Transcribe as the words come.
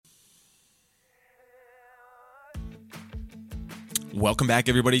Welcome back,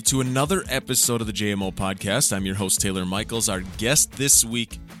 everybody, to another episode of the JMO podcast. I'm your host, Taylor Michaels. Our guest this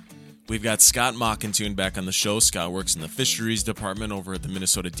week, we've got Scott Mackenthun back on the show. Scott works in the fisheries department over at the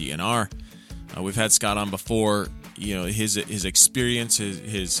Minnesota DNR. We've had Scott on before. You know, his experience,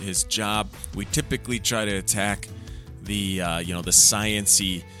 his job. We typically try to attack the the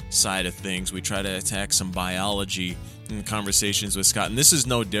sciencey side of things. We try to attack some biology in conversations with Scott, and this is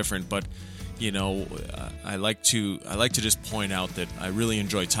no different. But you know, I like to just point out that I really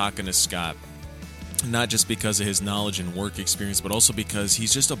enjoy talking to Scott, not just because of his knowledge and work experience, but also because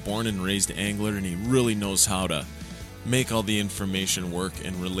he's just a born and raised angler, and he really knows how to make all the information work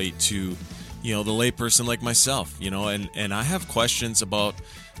and relate to, you know, the layperson like myself, you know, and I have questions about,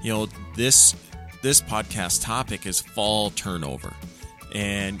 you know, this podcast topic is fall turnover.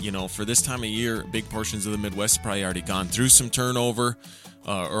 And, you know, for this time of year, big portions of the Midwest have probably already gone through some turnover,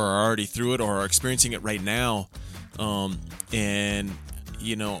 or are already through it, or are experiencing it right now. And,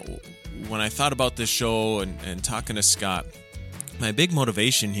 you know, when I thought about this show and talking to Scott, my big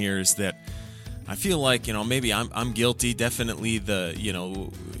motivation here is that I feel like, you know, maybe I'm guilty. Definitely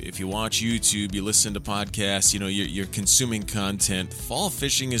if you watch YouTube, you listen to podcasts, you know, you're consuming content. Fall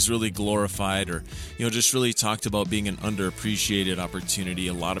fishing is really glorified, or, you know, just really talked about being an underappreciated opportunity.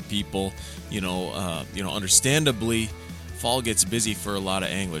 A lot of people, understandably, fall gets busy for a lot of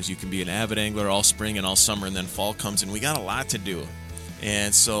anglers. You can be an avid angler all spring and all summer, and then fall comes and we got a lot to do.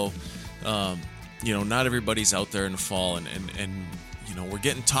 And so, not everybody's out there in the fall, and you know, we're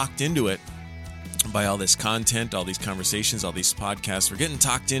getting talked into it by all this content, all these conversations, all these podcasts. We're getting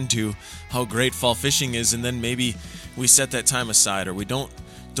talked into how great fall fishing is, and then maybe we set that time aside, or we don't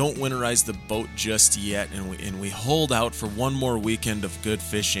winterize the boat just yet, and we hold out for one more weekend of good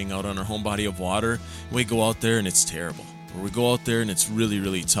fishing out on our home body of water. We go out there and it's terrible, or we go out there and it's really,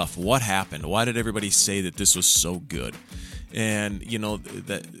 really tough. What happened? Why did everybody say that this was so good? And, you know,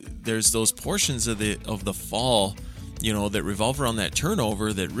 that there's those portions of the fall, you know, that revolve around that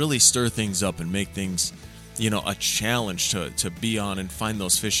turnover that really stir things up and make things, you know, a challenge to be on and find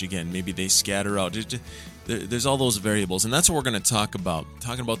those fish again. Maybe they scatter out. There's all those variables, and that's what we're going to talk about.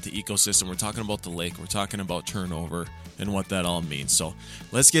 Talking about the ecosystem, we're talking about the lake, we're talking about turnover and what that all means. So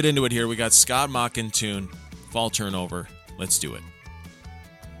let's get into it here. We got Scott Mackenthun, fall turnover. Let's do it.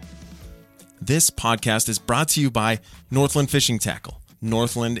 This podcast is brought to you by Northland Fishing Tackle.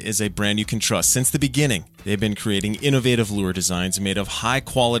 Northland is a brand you can trust. Since the beginning, they've been creating innovative lure designs made of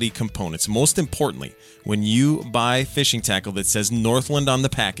high-quality components. Most importantly, when you buy fishing tackle that says Northland on the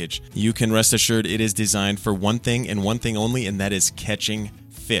package, you can rest assured it is designed for one thing and one thing only, and that is catching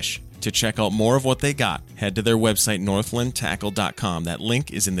fish. To check out more of what they got, head to their website, northlandtackle.com. That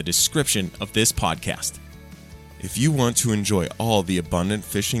link is in the description of this podcast. If you want to enjoy all the abundant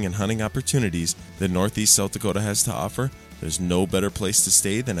fishing and hunting opportunities that Northeast South Dakota has to offer, there's no better place to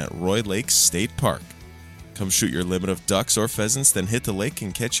stay than at Roy Lake State Park. Come shoot your limit of ducks or pheasants, then hit the lake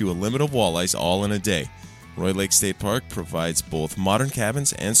and catch you a limit of walleyes all in a day. Roy Lake State Park provides both modern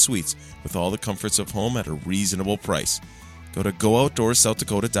cabins and suites with all the comforts of home at a reasonable price. Go to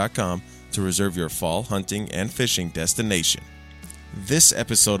GoOutdoorsSouthDakota.com to reserve your fall hunting and fishing destination. This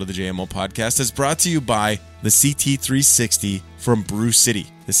episode of the JMO podcast is brought to you by the CT360 from Brew City.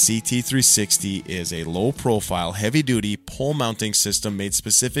 The CT360 is a low-profile, heavy-duty pole mounting system made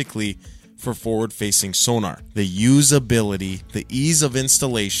specifically for forward-facing sonar. The usability, the ease of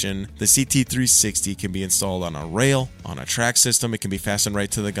installation, the CT360 can be installed on a rail, on a track system, it can be fastened right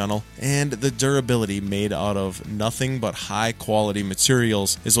to the gunnel, and the durability made out of nothing but high-quality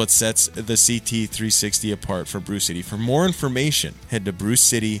materials is what sets the CT360 apart for Brew City. For more information, head to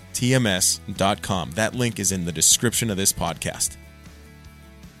brewcitytms.com. That link is in the description of this podcast.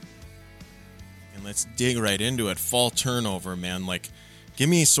 And let's dig right into it. Fall turnover, man. Give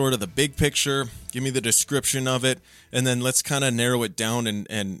me sort of the big picture, give me the description of it, and then let's kind of narrow it down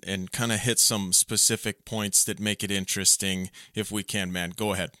and kind of hit some specific points that make it interesting if we can, man.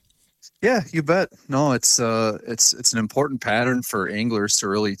 Go ahead. Yeah, you bet. No, it's an important pattern for anglers to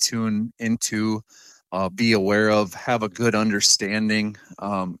really tune into, be aware of, have a good understanding.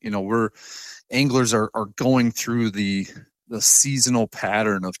 Anglers are going through the seasonal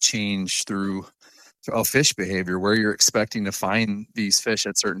pattern of change through fish behavior, where you're expecting to find these fish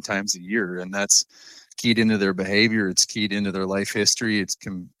at certain times of year, and that's keyed into their behavior. It's keyed into their life history. It's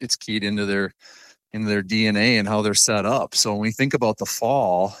keyed into their DNA and how they're set up. So when we think about the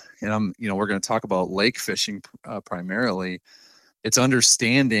fall, and we're going to talk about lake fishing primarily, it's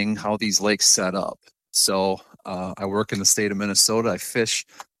understanding how these lakes set up. So I work in the state of Minnesota. I fish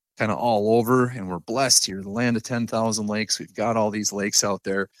kind of all over, and we're blessed here, the land of 10,000 lakes. We've got all these lakes out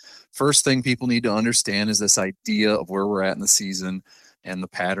there. First thing people need to understand is this idea of where we're at in the season and the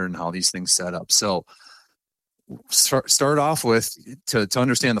pattern, how these things set up. So start off with, to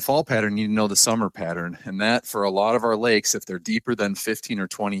understand the fall pattern, you need to know the summer pattern. And that, for a lot of our lakes, if they're deeper than 15 or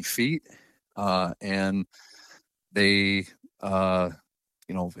 20 feet, and they,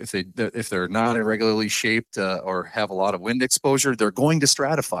 if they're not irregularly shaped or have a lot of wind exposure, they're going to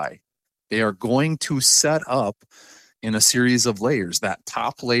stratify. They are going to set up in a series of layers. That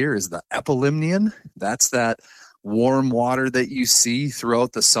top layer is the epilimnion. That's that warm water that you see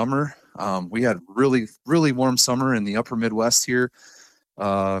throughout the summer. We had really, really warm summer in the upper Midwest here.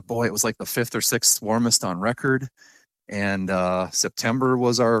 It was like the 5th or 6th warmest on record. And September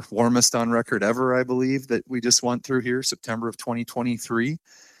was our warmest on record ever, I believe, that we just went through here, September of 2023.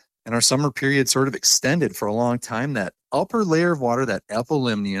 And our summer period sort of extended for a long time. That upper layer of water, that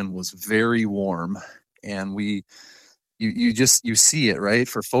epilimnion, was very warm. And you see it, right?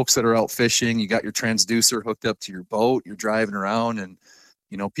 For folks that are out fishing, you got your transducer hooked up to your boat, you're driving around, and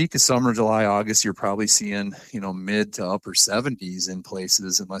peak of summer, July, August, you're probably seeing, mid to upper 70s in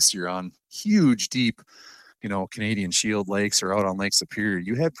places, unless you're on huge, deep, Canadian Shield lakes or out on Lake Superior.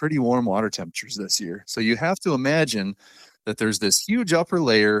 You had pretty warm water temperatures this year. So you have to imagine that there's this huge upper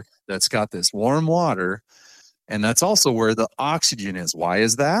layer that's got this warm water, and that's also where the oxygen is. Why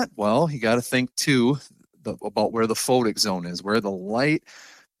is that? Well, you got to think too about where the photic zone is, where the light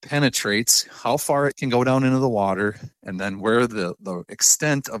penetrates, how far it can go down into the water, and then where the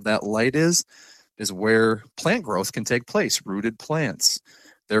extent of that light is where plant growth can take place, rooted plants.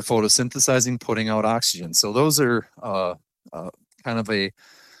 They're photosynthesizing, putting out oxygen. So those are kind of a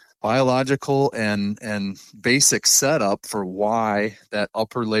biological and basic setup for why that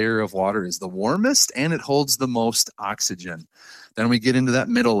upper layer of water is the warmest and it holds the most oxygen. Then we get into that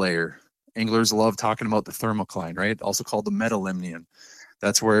middle layer. Anglers love talking about the thermocline, right? Also called the metalimnion.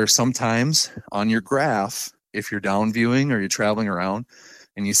 That's where sometimes on your graph, if you're down viewing or you're traveling around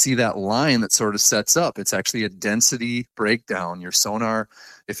and you see that line that sort of sets up, it's actually a density breakdown. Your sonar,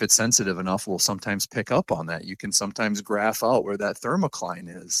 if it's sensitive enough, will sometimes pick up on that. You can sometimes graph out where that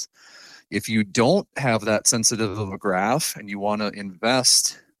thermocline is. If you don't have that sensitive of a graph and you want to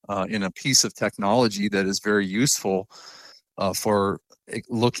invest in a piece of technology that is very useful for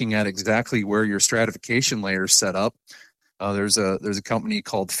looking at exactly where your stratification layer is set up, there's a company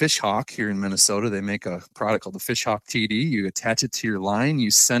called Fishhawk here in Minnesota. They make a product called the Fishhawk TD. You attach it to your line,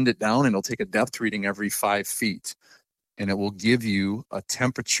 you send it down, and it'll take a depth reading every 5 feet. And it will give you a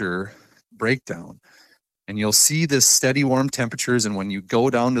temperature breakdown. And you'll see this steady warm temperatures. And when you go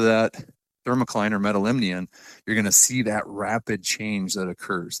down to that thermocline or metalimnion, you're going to see that rapid change that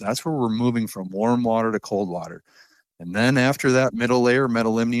occurs. That's where we're moving from warm water to cold water. And then after that middle layer,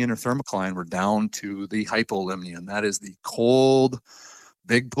 metalimnion or thermocline, we're down to the hypolimnion. That is the cold,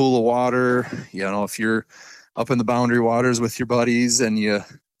 big pool of water. If you're up in the Boundary Waters with your buddies and you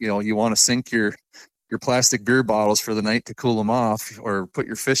want to sink your plastic beer bottles for the night to cool them off, or put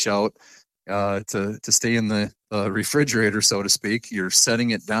your fish out to stay in the refrigerator, so to speak, you're setting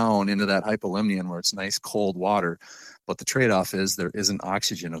it down into that hypolimnion where it's nice cold water. But the trade-off is there isn't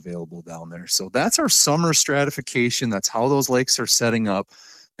oxygen available down there. So that's our summer stratification. That's how those lakes are setting up.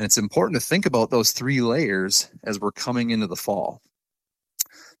 And it's important to think about those 3 layers as we're coming into the fall.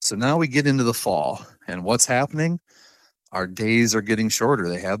 So now we get into the fall, and what's happening? Our days are getting shorter.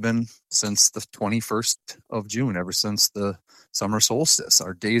 They have been since the 21st of June, ever since the summer solstice.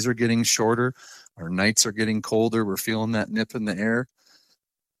 Our days are getting shorter. Our nights are getting colder. We're feeling that nip in the air.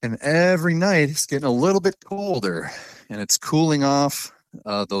 And every night it's getting a little bit colder, and it's cooling off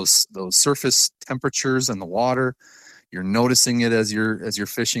those surface temperatures in the water. You're noticing it as you're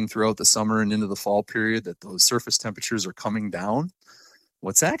fishing throughout the summer and into the fall period, that those surface temperatures are coming down.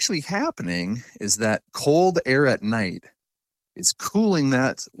 What's actually happening is that cold air at night is cooling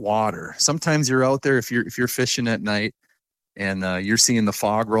that water. Sometimes you're out there, if you're fishing at night and you're seeing the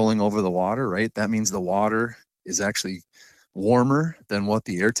fog rolling over the water, right? That means the water is actually warmer than what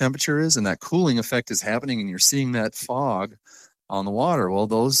the air temperature is, and that cooling effect is happening, and you're seeing that fog on the water. Well,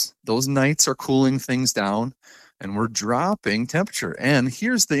 those nights are cooling things down, and we're dropping temperature. And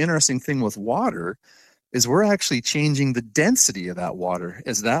here's the interesting thing with water is we're actually changing the density of that water.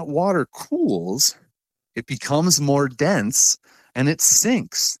 As that water cools, it becomes more dense and it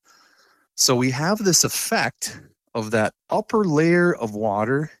sinks. So we have this effect of that upper layer of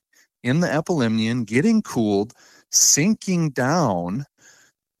water in the epilimnion getting cooled, sinking down,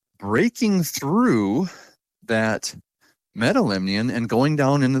 breaking through that metalimnion and going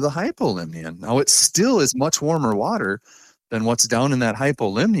down into the hypolimnion. Now, it still is much warmer water, than what's down in that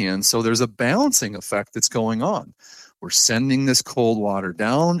hypolimnion. So there's a balancing effect that's going on. We're sending this cold water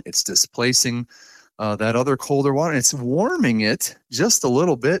down. It's displacing that other colder water. It's warming it just a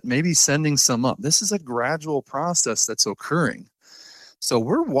little bit, maybe sending some up. This is a gradual process that's occurring. So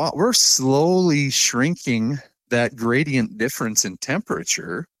we're slowly shrinking that gradient difference in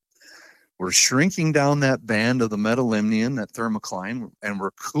temperature. We're shrinking down that band of the metalimnion, that thermocline, and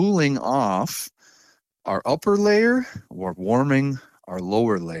we're cooling off our upper layer. We're warming our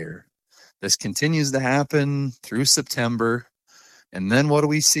lower layer. This continues to happen through September. And then what do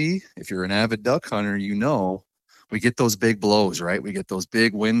we see? If you're an avid duck hunter, you know, we get those big blows, right? We get those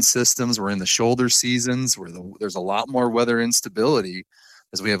big wind systems. We're in the shoulder seasons where there's a lot more weather instability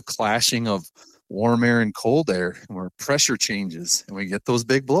as we have clashing of warm air and cold air, and where pressure changes, and we get those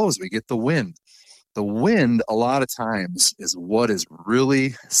big blows. We get the wind. The wind, a lot of times, is what is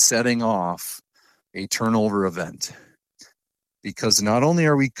really setting off a turnover event. Because not only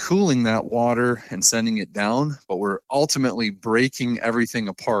are we cooling that water and sending it down, but we're ultimately breaking everything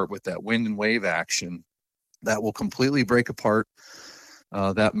apart with that wind and wave action that will completely break apart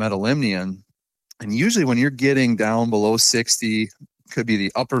that metalimnion. And usually when you're getting down below 60, could be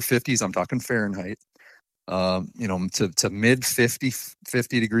the upper 50s, I'm talking Fahrenheit, to mid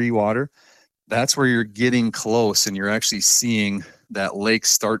 50 degree water, that's where you're getting close and you're actually seeing that lake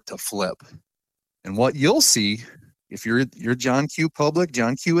start to flip. And what you'll see, if you're John Q. Public,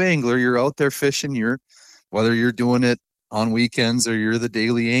 John Q. Angler, you're out there fishing, whether you're doing it on weekends or you're the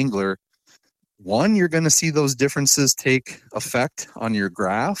daily angler, one, you're going to see those differences take effect on your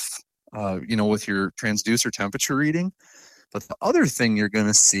graph, with your transducer temperature reading. But the other thing you're going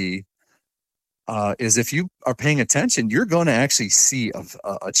to see is if you are paying attention, you're going to actually see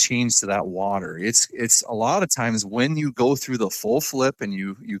a change to that water. It's a lot of times when you go through the full flip and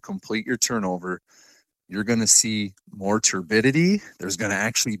you complete your turnover, you're going to see more turbidity. There's going to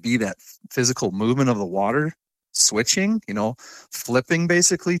actually be that physical movement of the water switching, flipping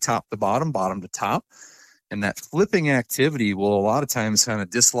basically top to bottom, bottom to top. And that flipping activity will a lot of times kind of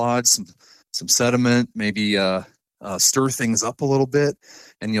dislodge some sediment, maybe stir things up a little bit.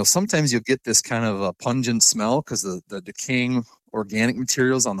 And sometimes you'll get this kind of a pungent smell because the decaying organic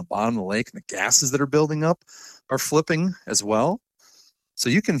materials on the bottom of the lake and the gases that are building up are flipping as well. So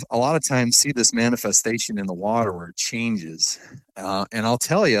you can a lot of times see this manifestation in the water where it changes. And I'll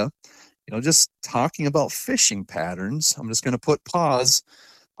tell you, just talking about fishing patterns, I'm just going to put pause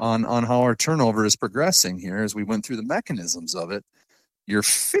on how our turnover is progressing here as we went through the mechanisms of it. Your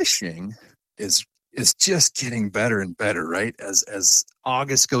fishing is just getting better and better, right? As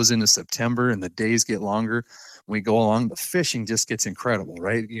August goes into September and the days get longer, we go along, the fishing just gets incredible,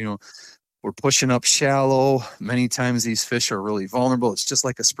 right? We're pushing up shallow. Many times these fish are really vulnerable. It's just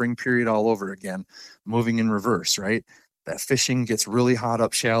like a spring period all over again, moving in reverse, right? That fishing gets really hot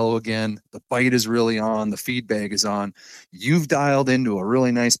up shallow again. The bite is really on. The feed bag is on. You've dialed into a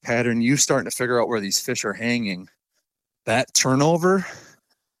really nice pattern. You're starting to figure out where these fish are hanging. That turnover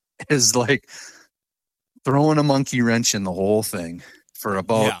is like throwing a monkey wrench in the whole thing for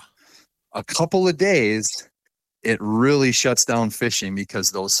about a couple of days. It really shuts down fishing because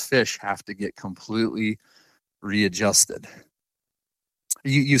those fish have to get completely readjusted.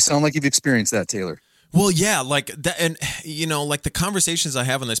 You sound like you've experienced that, Taylor. Well, yeah, like that, and like the conversations I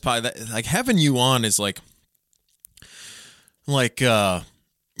have on this pod, like having you on is like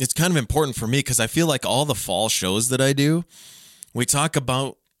it's kind of important for me because I feel like all the fall shows that I do, we talk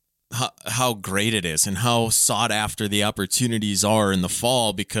about how great it is and how sought after the opportunities are in the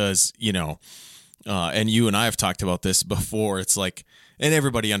fall because, and you and I have talked about this before. It's like, and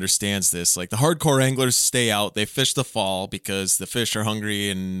everybody understands this, like the hardcore anglers stay out, they fish the fall because the fish are hungry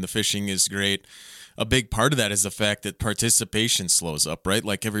and the fishing is great. A big part of that is the fact that participation slows up, right?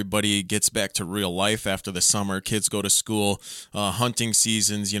 Like everybody gets back to real life after the summer. Kids go to school, hunting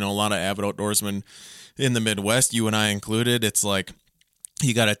seasons, a lot of avid outdoorsmen in the Midwest, you and I included. It's like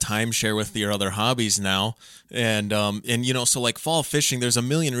you got a timeshare with your other hobbies now. And so like fall fishing, there's a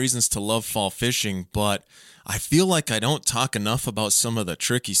million reasons to love fall fishing, but I feel like I don't talk enough about some of the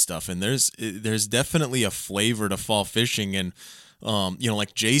tricky stuff. And there's definitely a flavor to fall fishing. And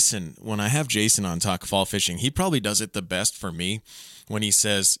like Jason, when I have Jason on talk fall fishing, he probably does it the best for me when he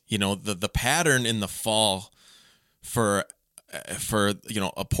says, the pattern in the fall for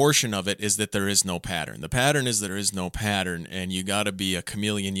a portion of it is that there is no pattern. The pattern is there is no pattern, and you got to be a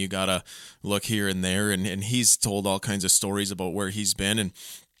chameleon. You got to look here and there. And he's told all kinds of stories about where he's been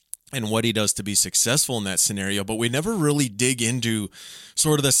and what he does to be successful in that scenario. But we never really dig into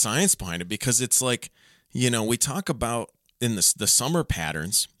sort of the science behind it because it's like, we talk about in the summer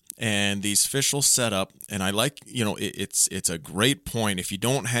patterns, and these fish will set up. And I like, it's a great point. If you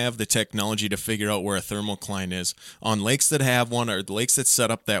don't have the technology to figure out where a thermocline is on lakes that have one or the lakes that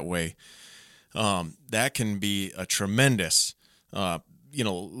set up that way, that can be a tremendous,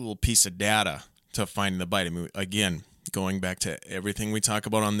 little piece of data to find the bite. I mean, again, going back to everything we talk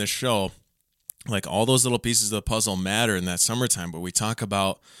about on this show, like all those little pieces of the puzzle matter in that summertime, but we talk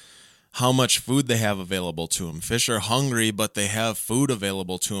about how much food they have available to them. Fish are hungry, but they have food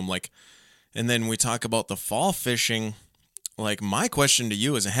available to them. And then we talk about the fall fishing. Like, my question to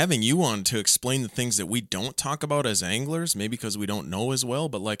you is having you on to explain the things that we don't talk about as anglers, maybe because we don't know as well,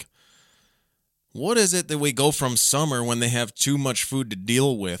 but like, what is it that we go from summer when they have too much food to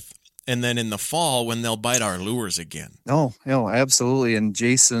deal with, and then in the fall when they'll bite our lures again? No, absolutely. And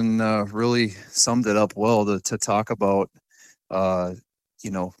Jason really summed it up well to talk about,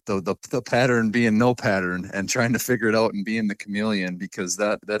 the pattern being no pattern and trying to figure it out and being the chameleon, because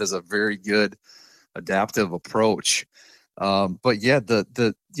that is a very good adaptive approach. But yeah,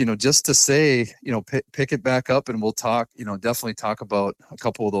 just to say, pick it back up, and we'll talk, definitely talk about a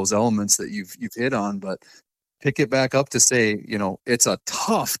couple of those elements that you've hit on, but pick it back up to say, it's a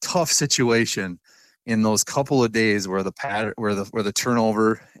tough situation in those couple of days where the pattern, where the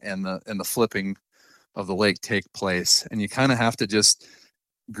turnover and the flipping of the lake take place. And you kind of have to just,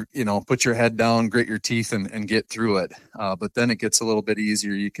 put your head down, grit your teeth, and get through it. But then it gets a little bit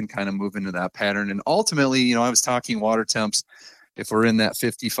easier. You can kind of move into that pattern. And ultimately, I was talking water temps. If we're in that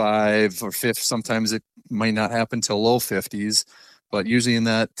 55 or 50, sometimes it might not happen till low 50s, but usually in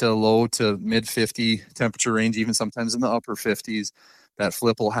that low to mid 50 temperature range, even sometimes in the upper 50s, that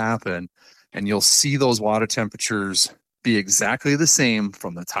flip will happen. And you'll see those water temperatures be exactly the same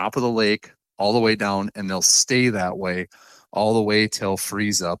from the top of the lake all the way down, and they'll stay that way all the way till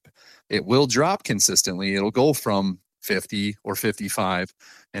freeze up. It will drop consistently. It'll go from 50 or 55,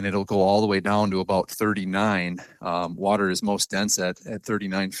 and it'll go all the way down to about 39. Water is most dense at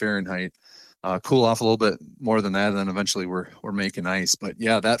 39 Fahrenheit. Cool off a little bit more than that, and then eventually we're making ice. But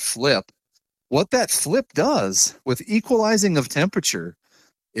yeah, that flip, what that flip does with equalizing of temperature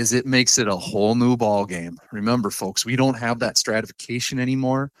is it makes it a whole new ball game. Remember, folks, we don't have that stratification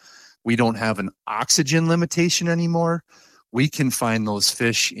anymore. We don't have an oxygen limitation anymore. We can find those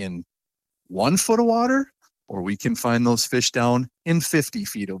fish in 1 foot of water, or we can find those fish down in 50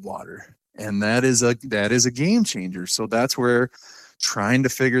 feet of water. And that is a game changer. So that's where trying to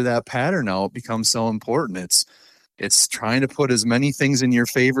figure that pattern out becomes so important. It's trying to put as many things in your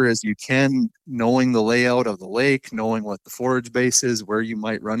favor as you can, knowing the layout of the lake, knowing what the forage base is, where you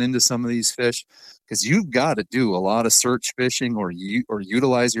might run into some of these fish, because you've got to do a lot of search fishing or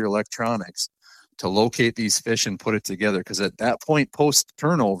utilize your electronics to locate these fish and put it together. Because at that point, post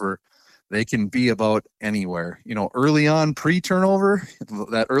turnover, they can be about anywhere. Early on, pre-turnover,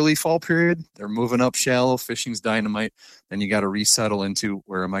 that early fall period, they're moving up shallow, fishing's dynamite, and you got to resettle into,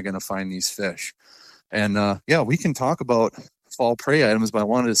 where am I going to find these fish? And we can talk about fall prey items, but I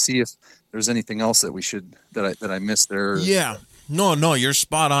wanted to see if there's anything else that I missed there. Yeah, no, you're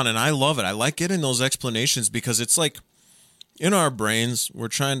spot on, and I love it. I like getting those explanations, because it's like in our brains, we're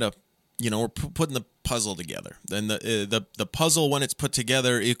trying to, we're putting the puzzle together. Then the puzzle, when it's put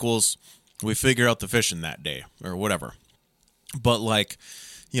together, equals we figure out the fish in that day or whatever. But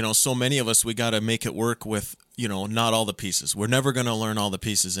so many of us, we got to make it work with, not all the pieces. We're never going to learn all the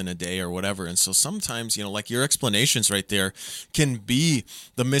pieces in a day or whatever. And so sometimes, like your explanations right there can be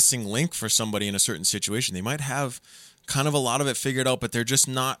the missing link for somebody in a certain situation. They might have kind of a lot of it figured out, but they're just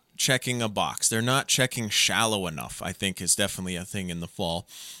not checking a box. They're not checking shallow enough, I think, is definitely a thing in the fall.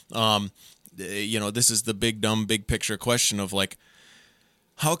 This is the big picture question of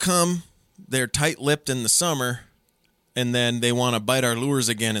how come they're tight-lipped in the summer and then they want to bite our lures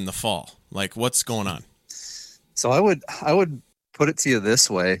again in the fall? What's going on? So I would put it to you this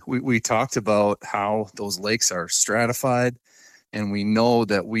way. We talked about how those lakes are stratified, and we know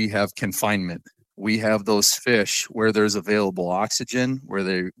that we have confinement. We have those fish where there's available oxygen,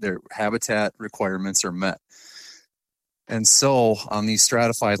 where their habitat requirements are met. And so on these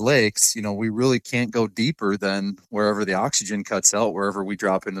stratified lakes, we really can't go deeper than wherever the oxygen cuts out, wherever we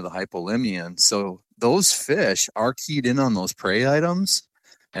drop into the hypolimnion. So those fish are keyed in on those prey items.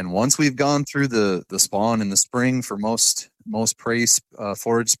 And once we've gone through the spawn in the spring for most prey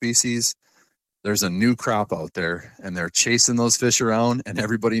forage species, there's a new crop out there, and they're chasing those fish around, and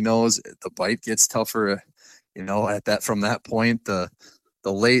everybody knows the bite gets tougher. From that point, the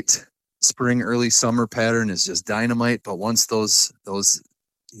late spring, early summer pattern is just dynamite. But once those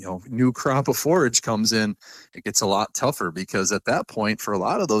new crop of forage comes in, it gets a lot tougher, because at that point, for a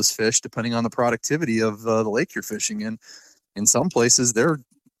lot of those fish, depending on the productivity of the lake you're fishing in some places they're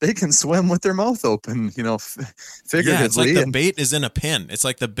they can swim with their mouth open, figuratively. Yeah, it's like the bait is in a pen. It's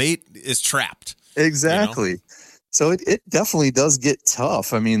like the bait is trapped. Exactly. So it definitely does get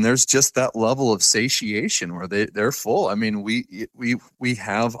tough. I mean, there's just that level of satiation where they're full. I mean, we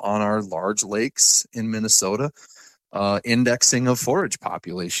have on our large lakes in Minnesota indexing of forage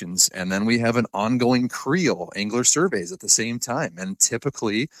populations, and then we have an ongoing creel angler surveys at the same time. And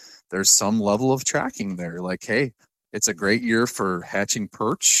typically, there's some level of tracking there. Like, hey, it's a great year for hatching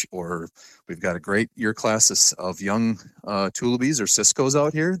perch, or we've got a great year class of young tulubies or ciscos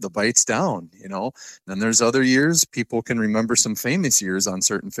out here. The bite's down, Then there's other years, people can remember some famous years on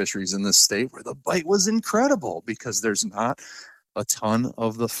certain fisheries in this state where the bite was incredible because there's not a ton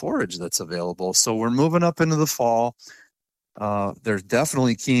of the forage that's available. So we're moving up into the fall. They're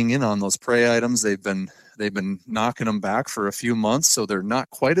definitely keying in on those prey items. They've been knocking them back for a few months, so they're not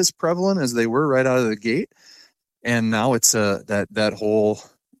quite as prevalent as they were right out of the gate. And now it's that whole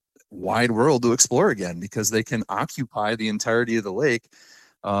wide world to explore again because they can occupy the entirety of the lake.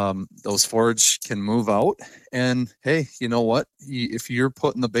 Those forage can move out, and hey, you know what? If you're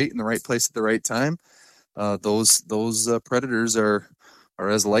putting the bait in the right place at the right time, those predators are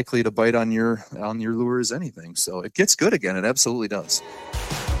as likely to bite on your lure as anything. So it gets good again. It absolutely does.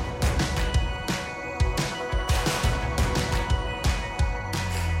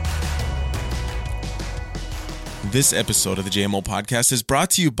 This episode of the JMO podcast is brought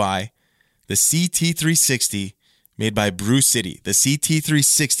to you by the CT360 made by Brew City. The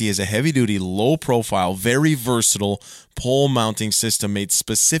CT360 is a heavy-duty, low-profile, very versatile pole mounting system made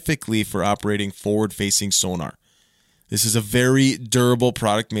specifically for operating forward-facing sonar. This is a very durable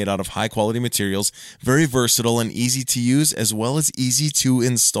product made out of high-quality materials, very versatile and easy to use, as well as easy to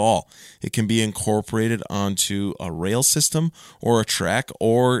install. It can be incorporated onto a rail system or a track,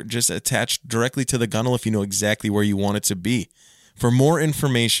 or just attached directly to the gunnel if you know exactly where you want it to be. For more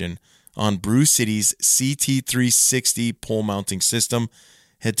information on Brew City's CT360 pole mounting system,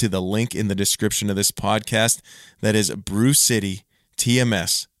 head to the link in the description of this podcast. That is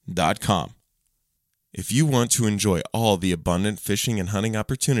brewcitytms.com. If you want to enjoy all the abundant fishing and hunting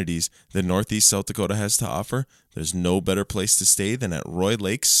opportunities that Northeast South Dakota has to offer, there's no better place to stay than at Roy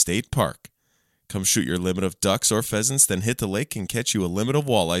Lake State Park. Come shoot your limit of ducks or pheasants, then hit the lake and catch you a limit of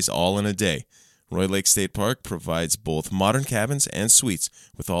walleyes all in a day. Roy Lake State Park provides both modern cabins and suites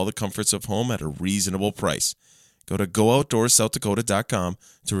with all the comforts of home at a reasonable price. Go to GoOutdoorsSouthDakota.com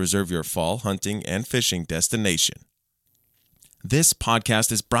to reserve your fall hunting and fishing destination. This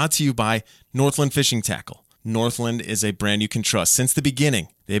podcast is brought to you by Northland Fishing Tackle. Northland is a brand you can trust. Since the beginning,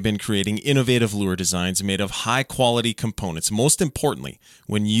 they've been creating innovative lure designs made of high-quality components. Most importantly,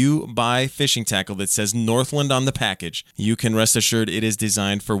 when you buy fishing tackle that says Northland on the package, you can rest assured it is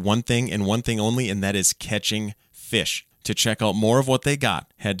designed for one thing and one thing only, and that is catching fish. To check out more of what they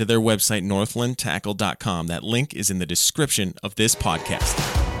got, head to their website, northlandtackle.com. That link is in the description of this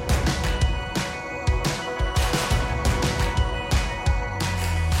podcast.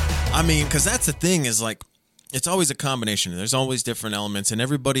 I mean, because that's the thing is like, it's always a combination. There's always different elements, and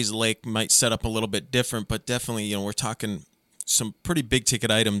everybody's lake might set up a little bit different, but definitely, we're talking some pretty big ticket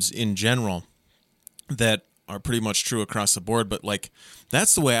items in general that are pretty much true across the board. But like,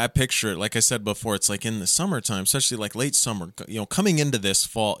 that's the way I picture it. Like I said before, it's like in the summertime, especially like late summer, coming into these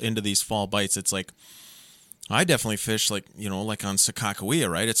fall bites, it's like, I definitely fish like on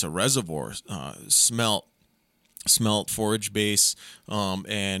Sakakawea, right? It's a reservoir, smelt forage base,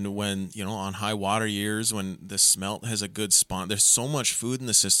 and when on high water years when the smelt has a good spawn, there's so much food in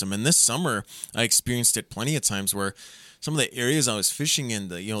the system. And this summer I experienced it plenty of times where some of the areas I was fishing in,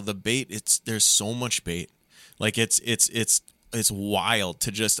 the bait, there's so much bait, like it's wild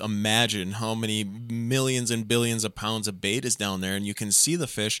to just imagine how many millions and billions of pounds of bait is down there, and you can see the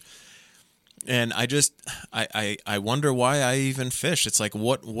fish. And I wonder why I even fish. It's like,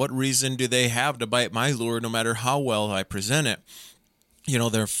 what reason do they have to bite my lure no matter how well I present it?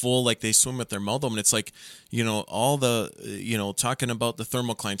 They're full, like they swim with their mouth open. It's like, all the, talking about the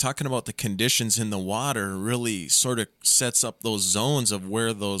thermocline, talking about the conditions in the water really sort of sets up those zones of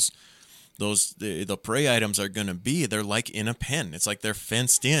where the prey items are going to be. They're like in a pen. It's like they're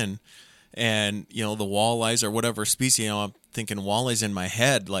fenced in. And, the walleyes or whatever species, I'm thinking walleyes in my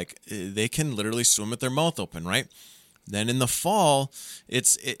head, like they can literally swim with their mouth open, right? Then in the fall,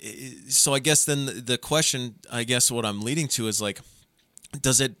 so I guess then the question, I guess what I'm leading to is like,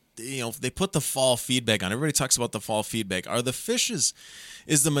 does it, they put the fall feedback on. Everybody talks about the fall feedback. Are the fishes,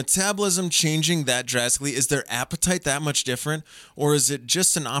 is the metabolism changing that drastically? Is their appetite that much different? Or is it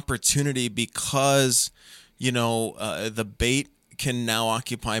just an opportunity because, the bait can now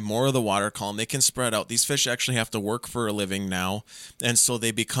occupy more of the water column. They can spread out. These fish actually have to work for a living now, and so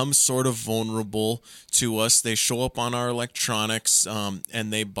they become sort of vulnerable to us. They show up on our electronics,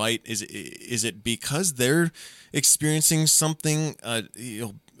 and they bite. Is it because they're experiencing something,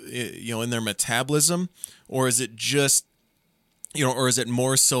 in their metabolism, or is it just, or is it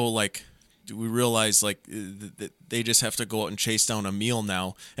more so like, do we realize like that they just have to go out and chase down a meal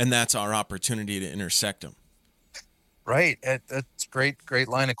now, and that's our opportunity to intersect them? Right. That's great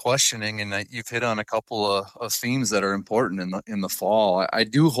line of questioning, and you've hit on a couple of themes that are important in the fall. I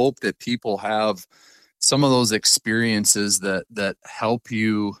do hope that people have some of those experiences that help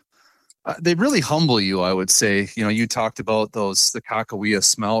you. They really humble you, I would say. You talked about the Kakawea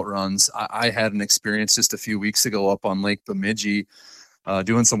smelt runs. I had an experience just a few weeks ago up on Lake Bemidji,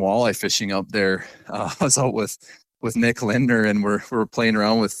 doing some walleye fishing up there. I was out with Nick Lindner, and we're playing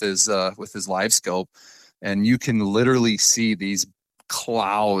around with his live scope, and you can literally see these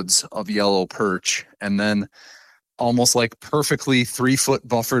clouds of yellow perch, and then almost like perfectly 3-foot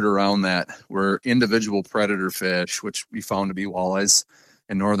buffered around that were individual predator fish, which we found to be walleyes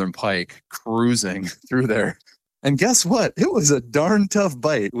and northern pike, cruising through there. And guess what? It was a darn tough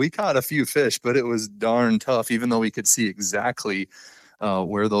bite. We caught a few fish, but it was darn tough, even though we could see exactly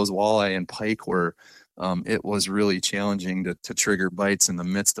where those walleye and pike were. It was really challenging to trigger bites in the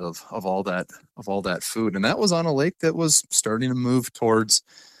midst of all that food. And that was on a lake that was starting to move towards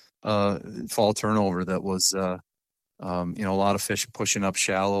fall turnover. That was a lot of fish pushing up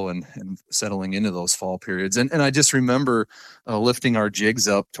shallow and settling into those fall periods. And I just remember lifting our jigs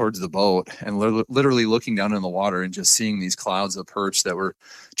up towards the boat and literally looking down in the water and just seeing these clouds of perch that were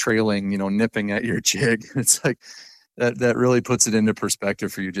trailing, nipping at your jig. It's like that really puts it into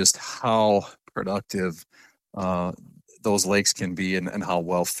perspective for you, just how productive those lakes can be, and how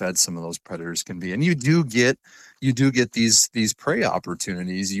well fed some of those predators can be. And you do get these prey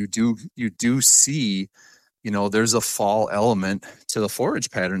opportunities. You do see, there's a fall element to the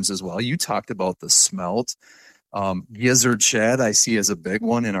forage patterns as well. You talked about the smelt. Gizzard shad I see as a big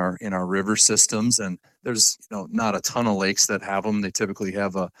one in our river systems, and there's not a ton of lakes that have them. They typically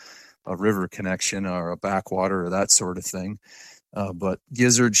have a river connection or a backwater or that sort of thing. But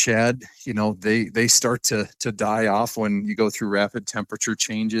gizzard shad, they start to die off when you go through rapid temperature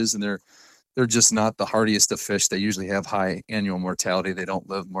changes, and they're just not the hardiest of fish. They usually have high annual mortality. They don't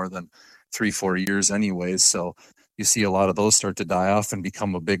live more than 3-4 years anyways. So you see a lot of those start to die off and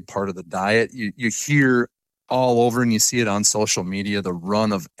become a big part of the diet. You hear all over, and you see it on social media, the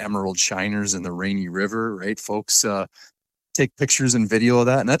run of emerald shiners in the Rainy River, right? Folks take pictures and video of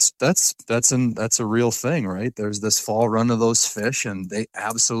that, and that's a real thing, right? There's this fall run of those fish, and they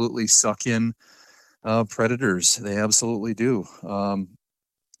absolutely suck in predators. They absolutely do.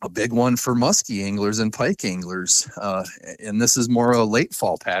 A big one for muskie anglers and pike anglers, and this is more a late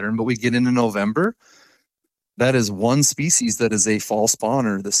fall pattern, but we get into November. That is one species that is a fall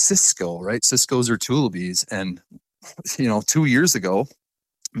spawner, the Cisco, right? Ciscos or tulibies. And 2 years ago,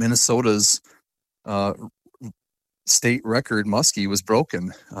 Minnesota's state record muskie was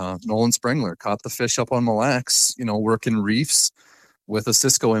broken. Nolan Sprengler caught the fish up on Mille Lacs, working reefs with a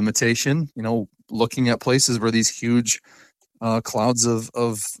Cisco imitation, looking at places where these huge clouds of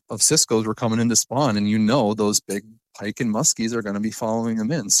Ciscos were coming in to spawn, and those big pike and muskies are going to be following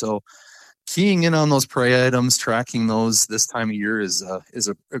them in. So keying in on those prey items, tracking those this time of year is a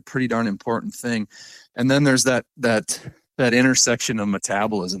pretty darn important thing. And then there's that intersection of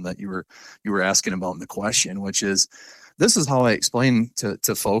metabolism that you were asking about in the question, which is, this is how I explain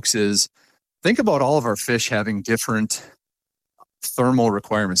to folks is, think about all of our fish having different thermal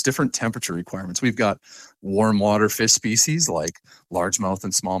requirements, different temperature requirements. We've got warm water fish species like largemouth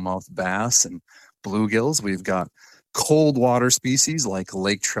and smallmouth bass and bluegills. We've got cold water species like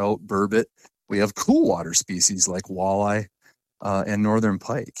lake trout, burbot. We have cool water species like walleye and northern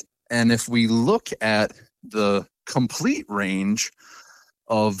pike. And if we look at the complete range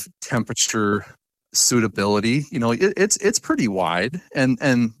of temperature suitability, it's pretty wide,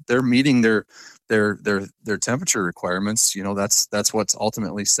 and they're meeting their temperature requirements. That's what's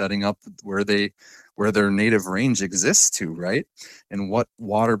ultimately setting up where their native range exists to, right? And what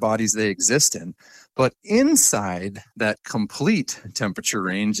water bodies they exist in. But inside that complete temperature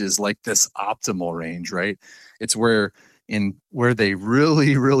range is like this optimal range, right? It's where they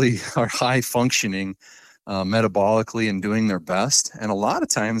really, really are high functioning metabolically and doing their best. And a lot of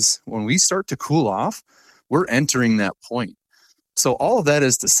times when we start to cool off, we're entering that point. So all of that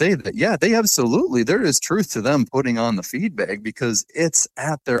is to say that, yeah, there is truth to them putting on the feed bag, because it's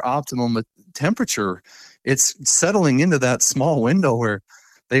at their optimum temperature. It's settling into that small window where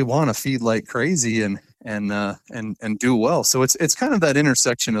they want to feed like crazy. And and do well. So it's kind of that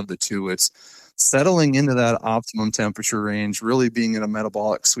intersection of the two. It's settling into that optimum temperature range, really being in a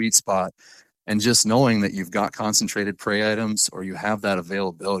metabolic sweet spot, and just knowing that you've got concentrated prey items or you have that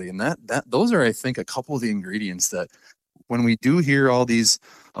availability. And that those are, I think, a couple of the ingredients that when we do hear all these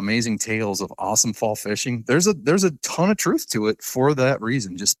amazing tales of awesome fall fishing, there's a ton of truth to it for that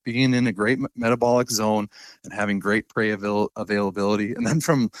reason. Just being in a great metabolic zone and having great prey availability. And then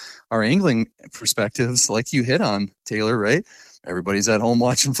from our angling perspectives, like you hit on, Taylor, right? Everybody's at home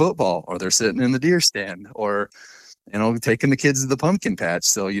watching football, or they're sitting in the deer stand, or taking the kids to the pumpkin patch.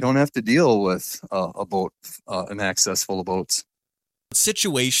 So you don't have to deal with a boat, an access full of boats.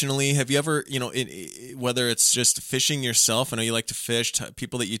 Situationally, have you ever, whether it's just fishing yourself, I know you like to fish,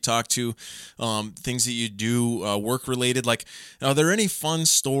 people that you talk to, things that you do, work related, like, are there any fun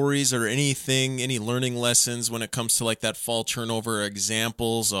stories or any learning lessons when it comes to like that fall turnover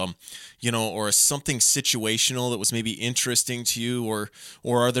examples, or something situational that was maybe interesting to you, or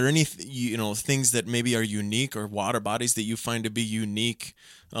are there any, things that maybe are unique, or water bodies that you find to be unique,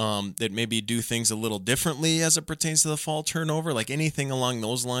 that maybe do things a little differently as it pertains to the fall turnover, like anything along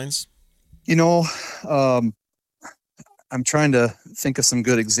those lines? I'm trying to think of some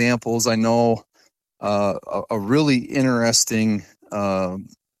good examples. I know a really interesting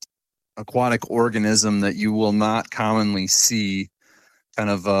aquatic organism that you will not commonly see kind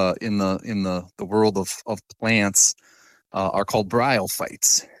of in the world of plants are called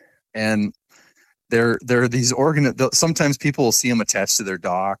bryophytes. And they're these sometimes people will see them attached to their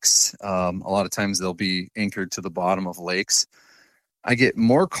docks. A lot of times they'll be anchored to the bottom of lakes. I get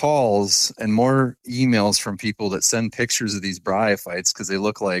more calls and more emails from people that send pictures of these bryophytes because they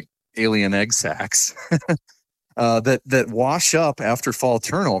look like alien egg sacs that wash up after fall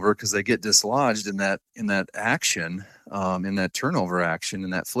turnover because they get dislodged in that action, in that turnover action, in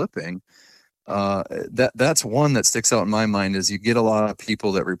that flipping. That's one that sticks out in my mind. Is you get a lot of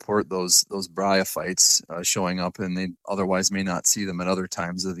people that report those bryophytes showing up, and they otherwise may not see them at other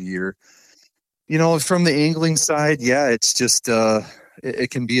times of the year. From the angling side, yeah, it's just it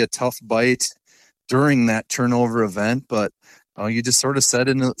can be a tough bite during that turnover event, but you just sort of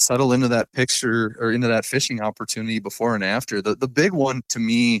settle into that picture or into that fishing opportunity before and after. The big one to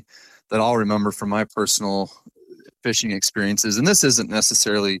me that I'll remember from my personal fishing experiences, and this isn't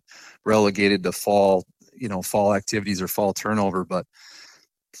necessarily relegated to fall activities or fall turnover, but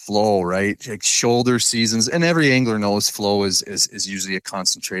flow, right? Like shoulder seasons, and every angler knows flow is usually a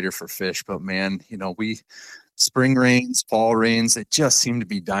concentrator for fish. But man, spring rains, fall rains, it just seem to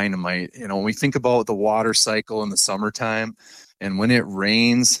be dynamite. When we think about the water cycle in the summertime, and when it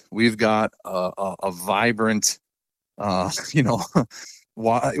rains, we've got a vibrant,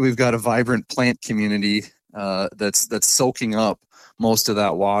 we've got a vibrant plant community that's soaking up most of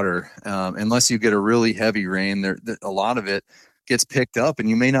that water. Unless you get a really heavy rain, a lot of it gets picked up, and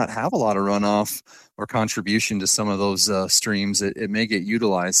you may not have a lot of runoff or contribution to some of those streams. It may get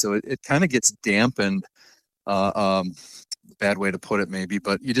utilized, so it kind of gets dampened. Bad way to put it, maybe,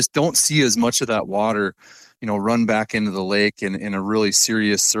 but you just don't see as much of that water, run back into the lake in a really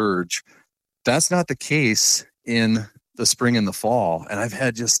serious surge. That's not the case in the spring and the fall, and I've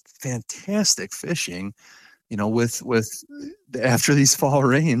had just fantastic fishing with after these fall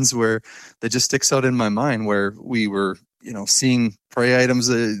rains, where that just sticks out in my mind, where we were seeing prey items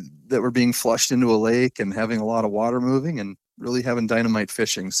that were being flushed into a lake and having a lot of water moving and really having dynamite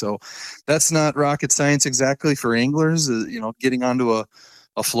fishing. So that's not rocket science exactly for anglers, getting onto a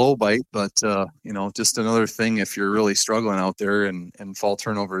flow bite, but just another thing if you're really struggling out there and fall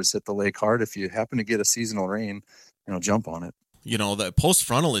turnovers hit the lake hard. If you happen to get a seasonal rain, jump on it. The post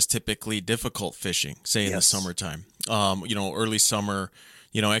frontal is typically difficult fishing, say in the summertime. Early summer,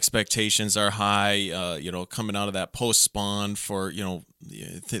 expectations are high, coming out of that post spawn for,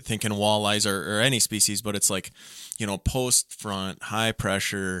 thinking walleyes or any species, but it's like, post front, high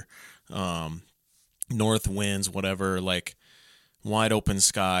pressure, north winds, whatever, like wide open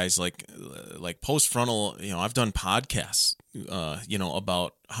skies, like post frontal. I've done podcasts,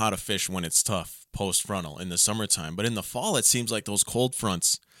 about how to fish when it's tough post frontal in the summertime, but in the fall, it seems like those cold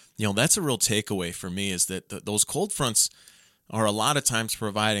fronts, that's a real takeaway for me, is that those cold fronts are a lot of times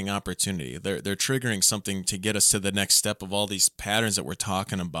providing opportunity. They're triggering something to get us to the next step of all these patterns that we're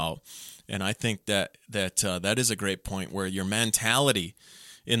talking about. And I think that is a great point, where your mentality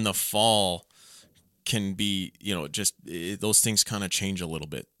in the fall can be, those things kind of change a little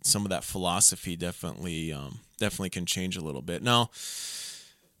bit. Some of that philosophy definitely can change a little bit. No,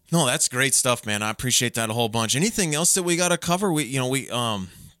 that's great stuff, man. I appreciate that a whole bunch. Anything else that we got to cover? We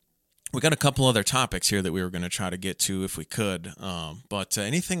We got a couple other topics here that we were going to try to get to if we could. But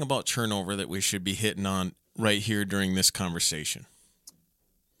anything about turnover that we should be hitting on right here during this conversation?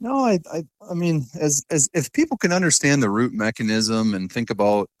 No, I mean, as if people can understand the root mechanism and think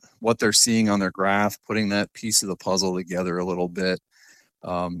about what they're seeing on their graph, putting that piece of the puzzle together a little bit,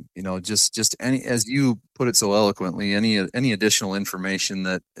 just any, as you put it so eloquently, any additional information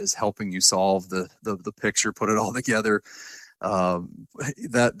that is helping you solve the picture, put it all together,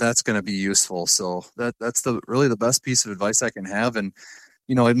 that's going to be useful. So that's really the best piece of advice I can have. And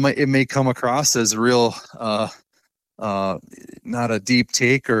it may come across as real. Not a deep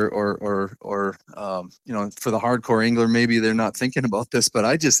take or for the hardcore angler, maybe they're not thinking about this, but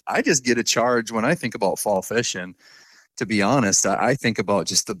I just get a charge when I think about fall fishing. To be honest, I think about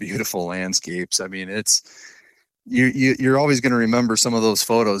just the beautiful landscapes. I mean, you're always going to remember some of those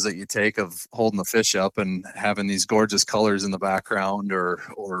photos that you take of holding the fish up and having these gorgeous colors in the background,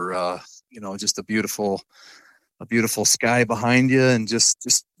 or just a beautiful sky behind you, and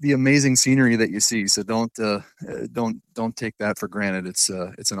just the amazing scenery that you see. So don't take that for granted. It's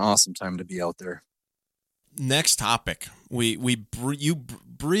an awesome time to be out there. Next topic. You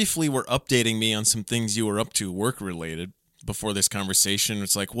briefly were updating me on some things you were up to work related before this conversation.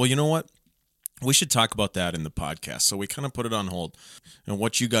 It's like, well, you know what? We should talk about that in the podcast. So we kind of put it on hold. And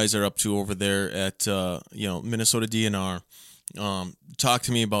what you guys are up to over there at Minnesota DNR. Talk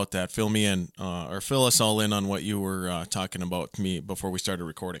to me about that. Fill me in, or fill us all in on what you were talking about to me before we started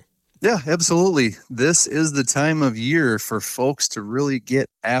recording. Yeah, absolutely. This is the time of year for folks to really get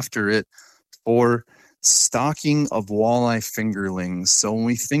after it for stocking of walleye fingerlings. So when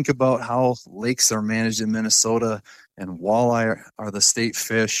we think about how lakes are managed in Minnesota and walleye are the state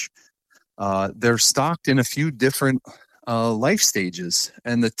fish, they're stocked in a few different life stages.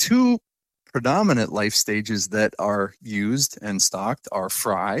 And the two predominant life stages that are used and stocked are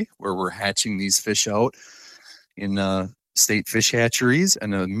fry, where we're hatching these fish out in state fish hatcheries,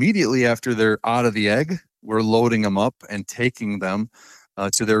 and immediately after they're out of the egg, we're loading them up and taking them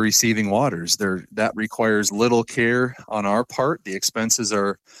to their receiving waters. That requires little care on our part. The expenses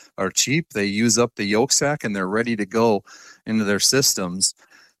are cheap. They use up the yolk sac and they're ready to go into their systems.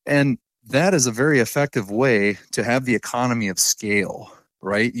 And that is a very effective way to have the economy of scale,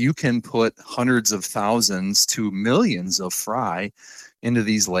 right? You can put hundreds of thousands to millions of fry into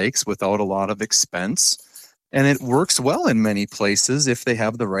these lakes without a lot of expense. And it works well in many places if they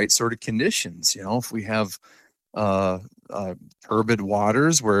have the right sort of conditions. If we have turbid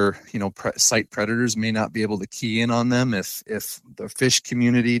waters where site predators may not be able to key in on them, if the fish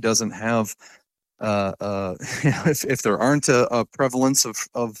community doesn't have if there aren't a prevalence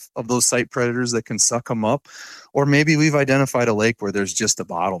of those site predators that can suck them up, or maybe we've identified a lake where there's just a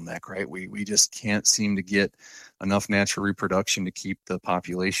bottleneck, right? We just can't seem to get enough natural reproduction to keep the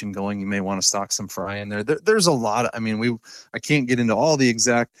population going. You may want to stock some fry in there. There's a lot of, I can't get into all the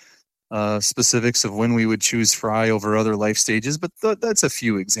exact specifics of when we would choose fry over other life stages, but that's a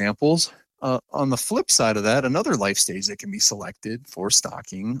few examples. On the flip side of that, another life stage that can be selected for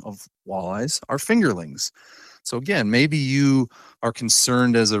stocking of walleyes are fingerlings. So again, maybe you are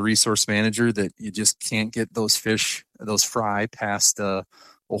concerned as a resource manager that you just can't get those fry past a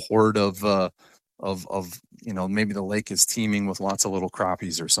horde of maybe the lake is teeming with lots of little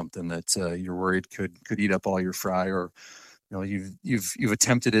crappies or something that you're worried could eat up all your fry, or you've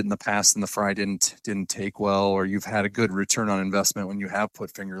attempted it in the past and the fry didn't take well, or you've had a good return on investment when you have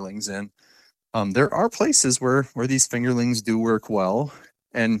put fingerlings in. There are places where these fingerlings do work well,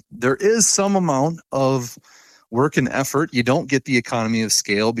 and there is some amount of work and effort. You don't get the economy of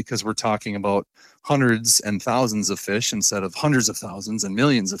scale because we're talking about hundreds and thousands of fish instead of hundreds of thousands and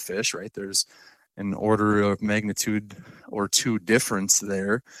millions of fish, right? There's an order of magnitude or two difference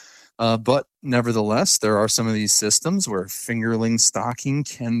there. But nevertheless, there are some of these systems where fingerling stocking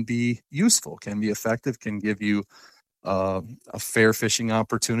can be useful, can be effective, can give you a fair fishing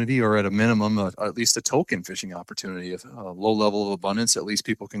opportunity, or at a minimum, at least a token fishing opportunity. If a low level of abundance, at least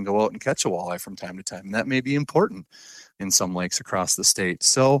people can go out and catch a walleye from time to time. And that may be important in some lakes across the state.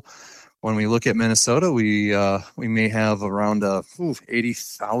 So when we look at Minnesota, we may have around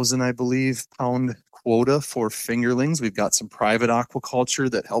 80,000, I believe, pound quota for fingerlings. We've got some private aquaculture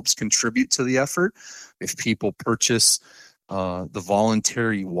that helps contribute to the effort. If people purchase the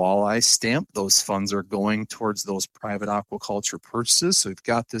voluntary walleye stamp, those funds are going towards those private aquaculture purchases. So we've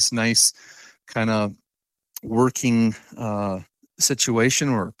got this nice kind of working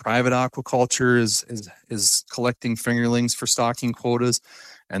situation where private aquaculture is collecting fingerlings for stocking quotas,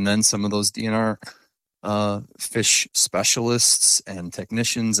 and then some of those DNR fish specialists and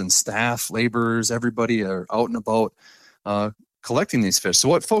technicians and staff, laborers, everybody are out and about collecting these fish. So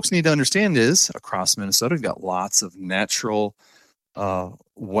what folks need to understand is across Minnesota, we've got lots of natural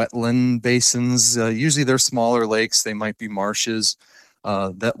wetland basins. Usually they're smaller lakes. They might be marshes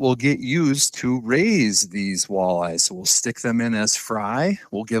that will get used to raise these walleyes. So we'll stick them in as fry.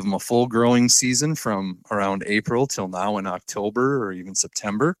 We'll give them a full growing season from around April till now in October or even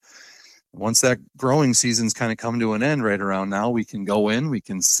September. Once that growing season's kind of come to an end right around now, we can go in, we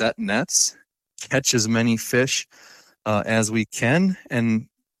can set nets, catch as many fish as we can, and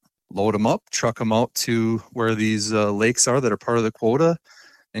load them up, truck them out to where these lakes are that are part of the quota,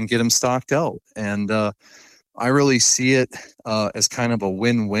 and get them stocked out. And I really see it as kind of a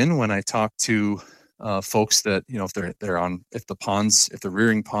win-win when I talk to folks that, you know, if the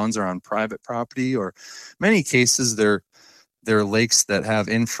rearing ponds are on private property, or many cases they're lakes that have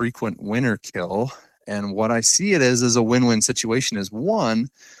infrequent winter kill. And what I see it as a win-win situation is, one,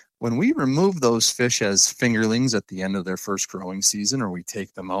 when we remove those fish as fingerlings at the end of their first growing season, or we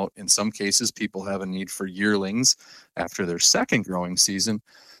take them out, in some cases, people have a need for yearlings after their second growing season,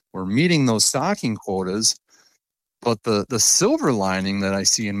 we're meeting those stocking quotas. But the silver lining that I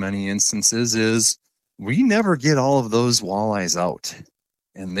see in many instances is we never get all of those walleyes out,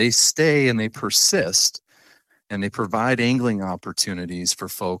 and they stay and they persist. And they provide angling opportunities for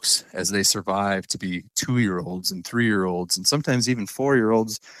folks as they survive to be 2-year-olds and 3-year-olds, and sometimes even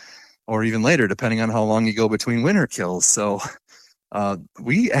 4-year-olds, or even later, depending on how long you go between winter kills. So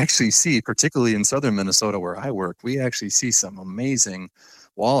we actually see, particularly in southern Minnesota where I work, we actually see some amazing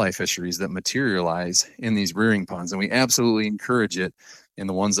walleye fisheries that materialize in these rearing ponds. And we absolutely encourage it in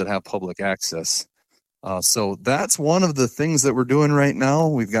the ones that have public access. So that's one of the things that we're doing right now.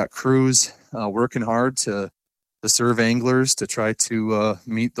 We've got crews working hard to serve anglers to try to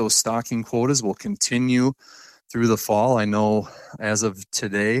meet those stocking quotas. Will continue through the fall. I know as of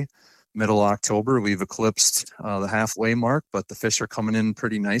today, middle October, we've eclipsed the halfway mark, but the fish are coming in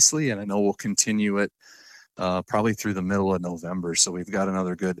pretty nicely, and I know we'll continue it probably through the middle of November. So we've got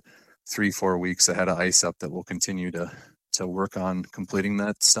another good 3-4 weeks ahead of ice up that we'll continue to work on completing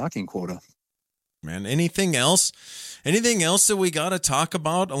that stocking quota. Man, anything else that we got to talk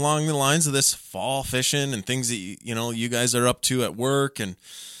about along the lines of this fall fishing and things that you guys are up to at work, and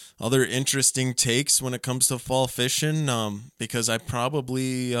other interesting takes when it comes to fall fishing? Because I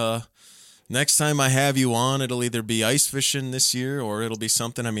probably next time I have you on, it'll either be ice fishing this year or it'll be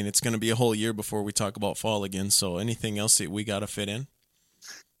something. I mean, it's going to be a whole year before we talk about fall again. So anything else that we got to fit in?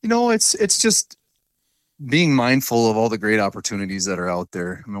 It's just being mindful of all the great opportunities that are out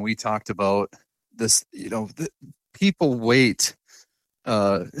there. I mean, we talked about this, people wait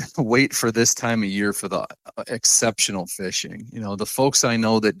for this time of year for the exceptional fishing. The folks I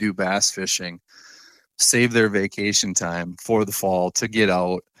know that do bass fishing save their vacation time for the fall to get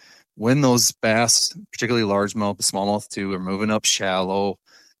out. When those bass, particularly largemouth, smallmouth too, are moving up shallow,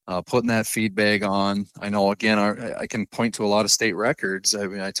 putting that feed bag on. I know, again, I can point to a lot of state records. I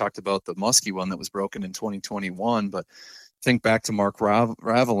mean, I talked about the muskie one that was broken in 2021, but think back to Mark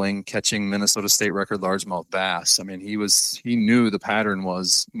Raveling catching Minnesota state record largemouth bass. I mean, he knew the pattern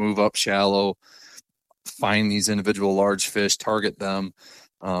was move up shallow, find these individual large fish, target them.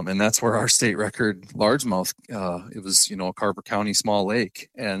 And that's where our state record largemouth, it was, a Carver County small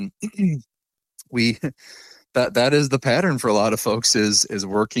lake. And that is the pattern for a lot of folks is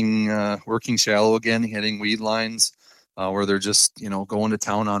working shallow again, hitting weed lines, where they're just, going to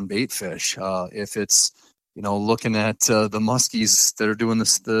town on bait fish. If it's, looking at the muskies that are doing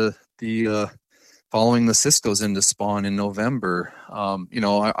this, the following the Cisco's into spawn in November.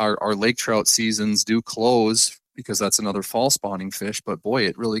 Our lake trout seasons do close because that's another fall spawning fish. But boy,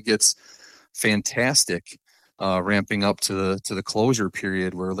 it really gets fantastic ramping up to the closure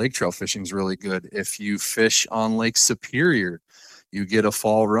period where lake trout fishing is really good. If you fish on Lake Superior, you get a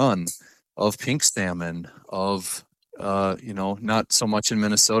fall run of pink salmon, of not so much in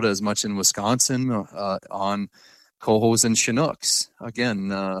Minnesota as much in Wisconsin, on cohos and Chinooks. Again,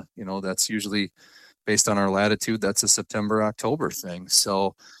 that's usually based on our latitude. That's a September, October thing.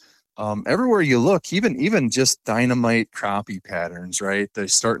 So everywhere you look, even just dynamite crappie patterns, right? They're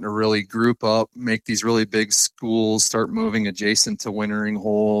starting to really group up, make these really big schools, start moving adjacent to wintering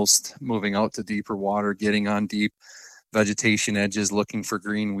holes, moving out to deeper water, getting on deep vegetation edges, looking for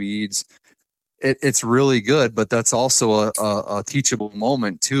green weeds. It's really good, but that's also a teachable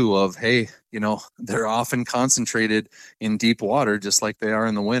moment too of, hey, they're often concentrated in deep water, just like they are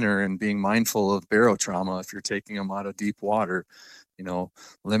in the winter, and being mindful of barotrauma if you're taking them out of deep water,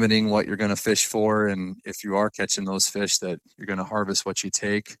 limiting what you're going to fish for. And if you are catching those fish, that you're going to harvest what you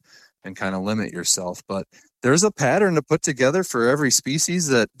take and kind of limit yourself. But there's a pattern to put together for every species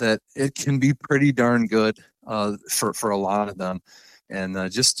that it can be pretty darn good. for a lot of them.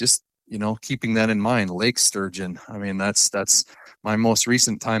 And just keeping that in mind. Lake sturgeon. I mean, that's my most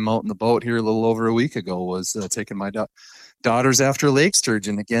recent time out in the boat here a little over a week ago was taking my daughters after lake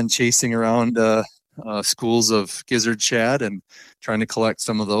sturgeon, again chasing around schools of gizzard shad and trying to collect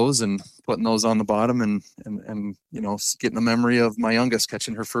some of those and putting those on the bottom and getting the memory of my youngest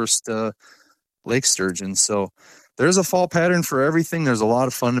catching her first lake sturgeon. So there's a fall pattern for everything. There's a lot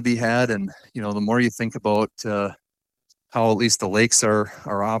of fun to be had, and the more you think about how at least the lakes are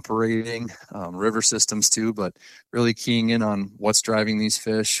operating, river systems too, but really keying in on what's driving these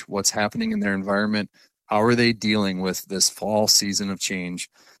fish, what's happening in their environment, how are they dealing with this fall season of change.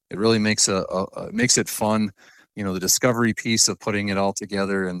 It really makes makes it fun, the discovery piece of putting it all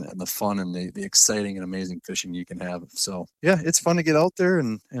together and the fun and the exciting and amazing fishing you can have. So yeah, it's fun to get out there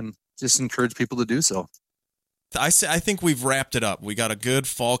and just encourage people to do so. I think we've wrapped it up. We got a good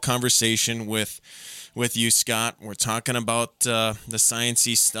fall conversation with you, Scott. We're talking about the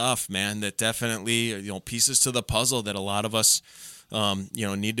sciencey stuff, man, that definitely, pieces to the puzzle that a lot of us,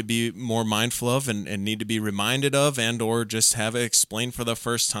 need to be more mindful of and need to be reminded of and or just have it explained for the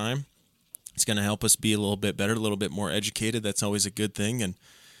first time. It's going to help us be a little bit better, a little bit more educated. That's always a good thing.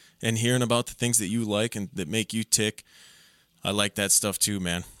 And hearing about the things that you like and that make you tick, I like that stuff too,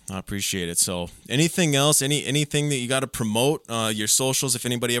 man. I appreciate it. So anything else, anything that you got to promote, your socials, if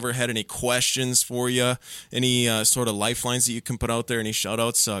anybody ever had any questions for you, any sort of lifelines that you can put out there, any shout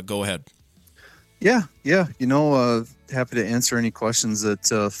outs, go ahead. Yeah. Happy to answer any questions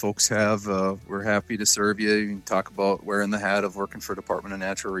that folks have. We're happy to serve you. You can talk about wearing the hat of working for Department of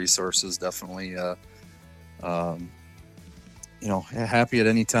Natural Resources. Definitely, happy at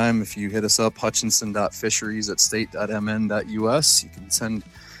any time. If you hit us up, hutchinson.fisheries@state.mn.us, you can send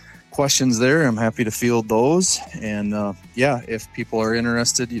questions there. I'm happy to field those. And if people are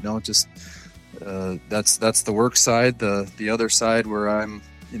interested, that's the work side. The other side where I'm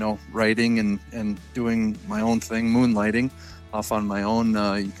writing and doing my own thing, moonlighting off on my own.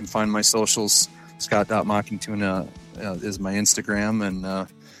 You can find my socials. Scott.Mackenthun is my Instagram, and you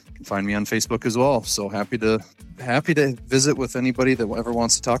can find me on Facebook as well. So happy to visit with anybody that ever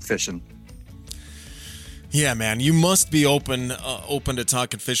wants to talk fishing. Yeah, man, you must be open to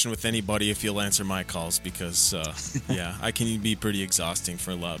talking fishing with anybody if you'll answer my calls, because I can be pretty exhausting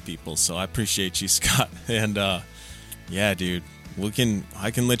for a lot of people. So I appreciate you, Scott. And dude,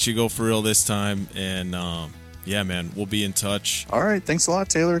 I can let you go for real this time. And man, we'll be in touch. All right, thanks a lot,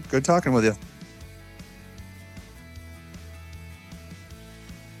 Taylor. Good talking with you.